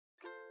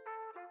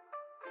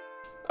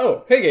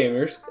Oh, hey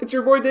gamers, it's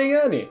your boy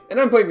ItzDangani, and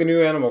I'm playing the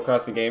new Animal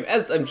Crossing game,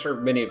 as I'm sure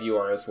many of you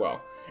are as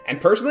well. And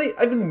personally,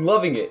 I've been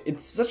loving it.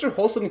 It's such a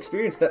wholesome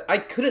experience that I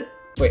couldn't—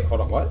 Wait, hold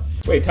on, what?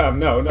 Wait, Tom,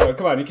 no,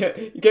 come on, you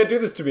can't do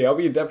this to me. I'll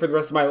be in debt for the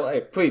rest of my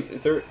life. Please,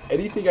 is there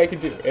anything I can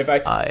do?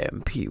 I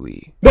am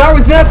Pee-wee. Now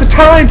is not the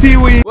time,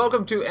 Pee-wee!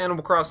 Welcome to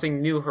Animal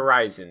Crossing New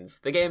Horizons,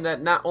 the game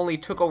that not only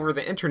took over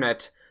the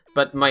internet,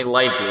 but my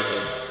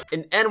livelihood.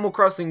 In Animal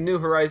Crossing New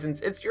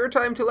Horizons, it's your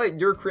time to let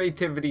your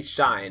creativity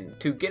shine,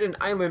 to get an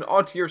island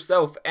all to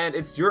yourself, and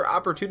it's your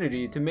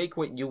opportunity to make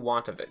what you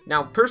want of it.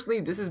 Now,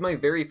 personally, this is my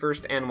very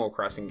first Animal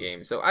Crossing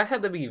game, so I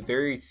had to be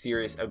very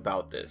serious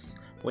about this.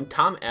 When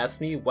Tom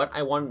asked me what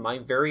I wanted my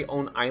very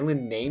own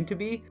island name to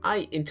be,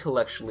 I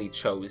intellectually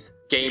chose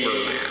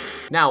Gamerland.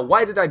 Now,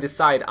 why did I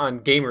decide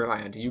on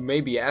Gamerland, you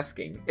may be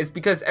asking? It's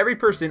because every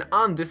person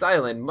on this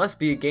island must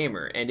be a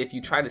gamer, and if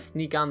you try to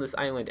sneak on this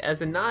island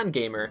as a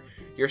non-gamer,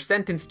 you're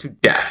sentenced to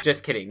death.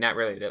 Just kidding, not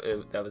really,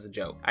 that was a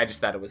joke. I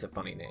just thought it was a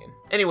funny name.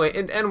 Anyway,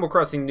 in Animal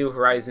Crossing New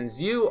Horizons,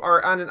 you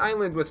are on an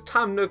island with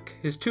Tom Nook,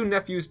 his two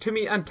nephews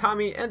Timmy and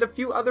Tommy, and a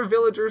few other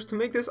villagers to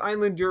make this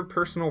island your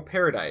personal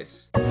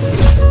paradise.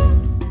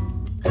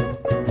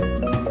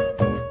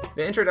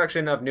 The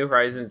introduction of New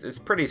Horizons is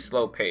pretty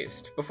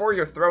slow-paced. Before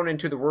you're thrown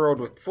into the world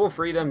with full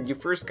freedom, you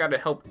first gotta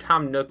help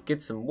Tom Nook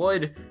get some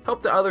wood,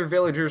 help the other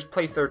villagers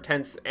place their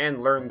tents,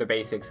 and learn the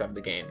basics of the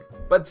game.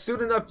 But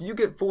soon enough, you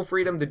get full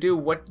freedom to do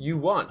what you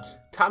want.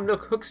 Tom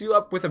Nook hooks you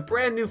up with a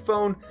brand new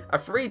phone, a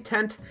free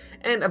tent,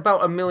 and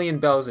about 1,000,000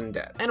 bells in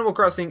debt. Animal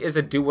Crossing is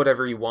a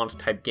do-whatever-you-want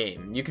type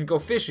game. You can go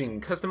fishing,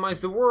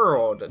 customize the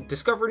world,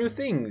 discover new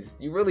things.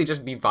 You really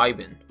just be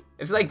vibing.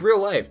 It's like real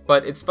life,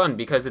 but it's fun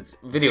because it's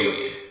video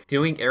game.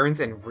 Doing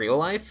errands in real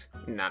life?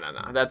 No,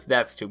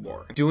 that's too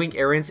boring. Doing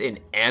errands in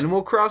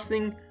Animal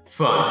Crossing?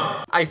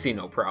 Fun. I see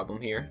no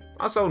problem here.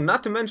 Also,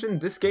 not to mention,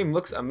 this game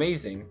looks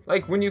amazing.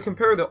 Like, when you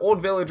compare the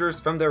old villagers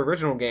from the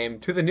original game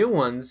to the new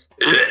ones,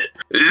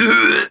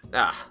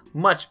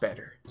 much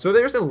better. So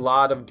there's a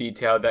lot of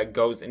detail that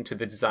goes into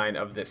the design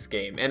of this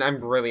game, and I'm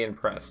really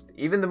impressed.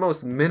 Even the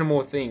most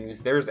minimal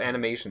things, there's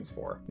animations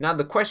for. Now,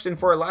 the question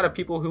for a lot of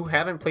people who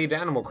haven't played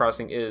Animal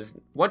Crossing is,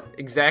 what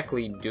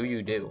exactly do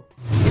you do?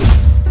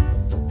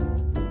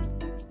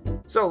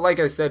 So, like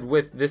I said,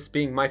 with this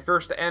being my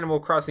first Animal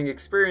Crossing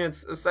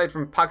experience, aside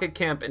from Pocket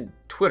Camp and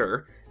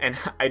Twitter, and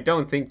I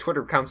don't think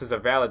Twitter counts as a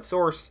valid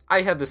source,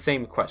 I had the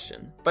same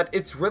question. But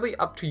it's really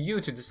up to you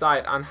to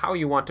decide on how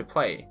you want to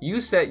play. You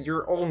set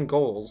your own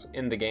goals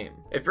in the game.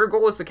 If your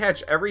goal is to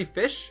catch every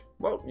fish,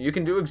 well, you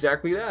can do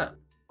exactly that.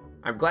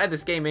 I'm glad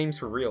this game aims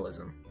for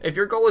realism. If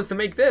your goal is to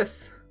make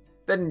this,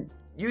 then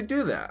you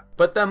do that.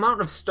 But the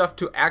amount of stuff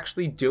to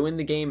actually do in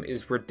the game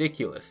is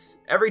ridiculous.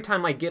 Every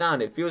time I get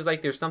on, it feels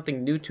like there's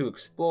something new to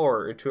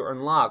explore, or to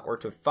unlock, or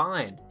to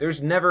find.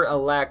 There's never a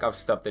lack of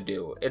stuff to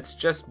do. It's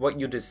just what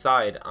you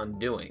decide on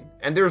doing.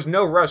 And there's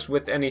no rush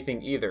with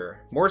anything either.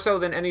 More so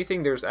than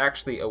anything, there's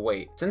actually a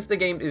wait. Since the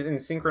game is in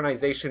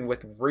synchronization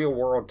with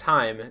real-world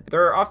time,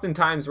 there are often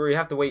times where you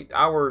have to wait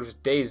hours,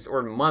 days,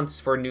 or months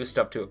for new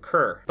stuff to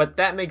occur. But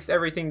that makes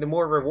everything the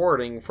more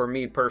rewarding for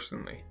me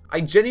personally. I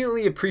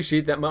genuinely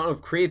appreciate the amount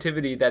of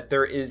creativity that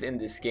there is in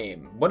this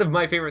game. One of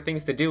my favorite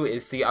things to do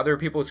is see other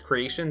people's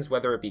creations,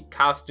 whether it be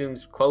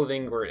costumes,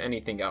 clothing, or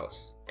anything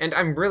else. And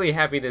I'm really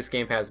happy this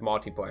game has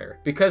multiplayer,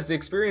 because the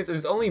experience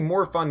is only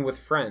more fun with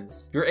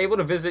friends. You're able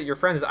to visit your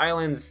friends'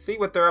 islands, see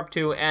what they're up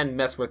to, and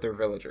mess with their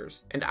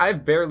villagers. And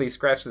I've barely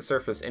scratched the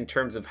surface in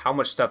terms of how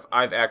much stuff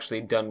I've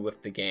actually done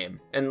with the game.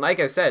 And like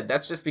I said,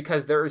 that's just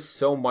because there is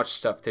so much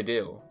stuff to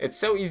do. It's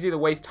so easy to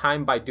waste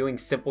time by doing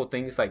simple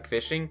things like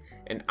fishing.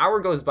 An hour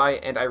goes by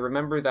and I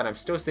remember that I'm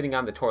still sitting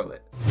on the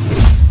toilet.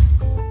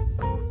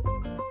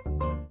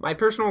 My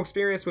personal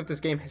experience with this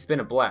game has been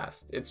a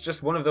blast. It's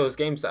just one of those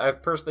games that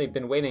I've personally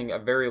been waiting a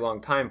very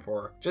long time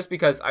for, just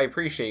because I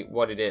appreciate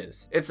what it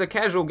is. It's a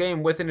casual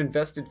game with an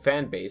invested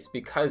fan base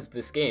because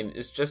this game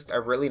is just a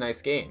really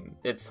nice game.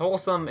 It's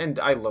wholesome and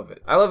I love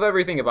it. I love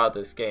everything about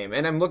this game,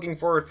 and I'm looking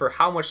forward for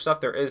how much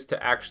stuff there is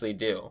to actually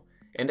do.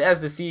 And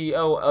as the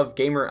CEO of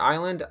Gamer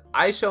Island,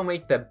 I shall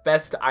make the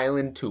best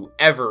island to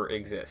ever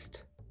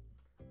exist.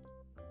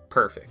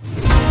 Perfect.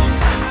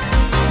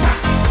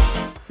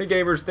 Hey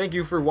gamers, thank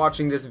you for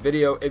watching this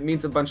video. It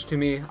means a bunch to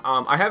me.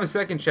 I have a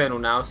second channel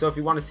now, so if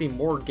you want to see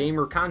more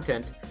gamer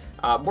content,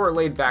 more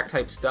laid-back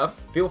type stuff,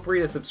 feel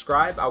free to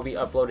subscribe. I'll be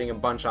uploading a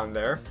bunch on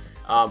there.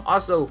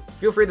 Also,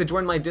 feel free to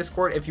join my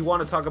Discord if you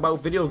want to talk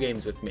about video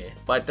games with me.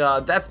 But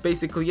that's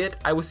basically it.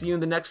 I will see you in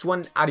the next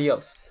one.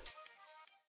 Adios.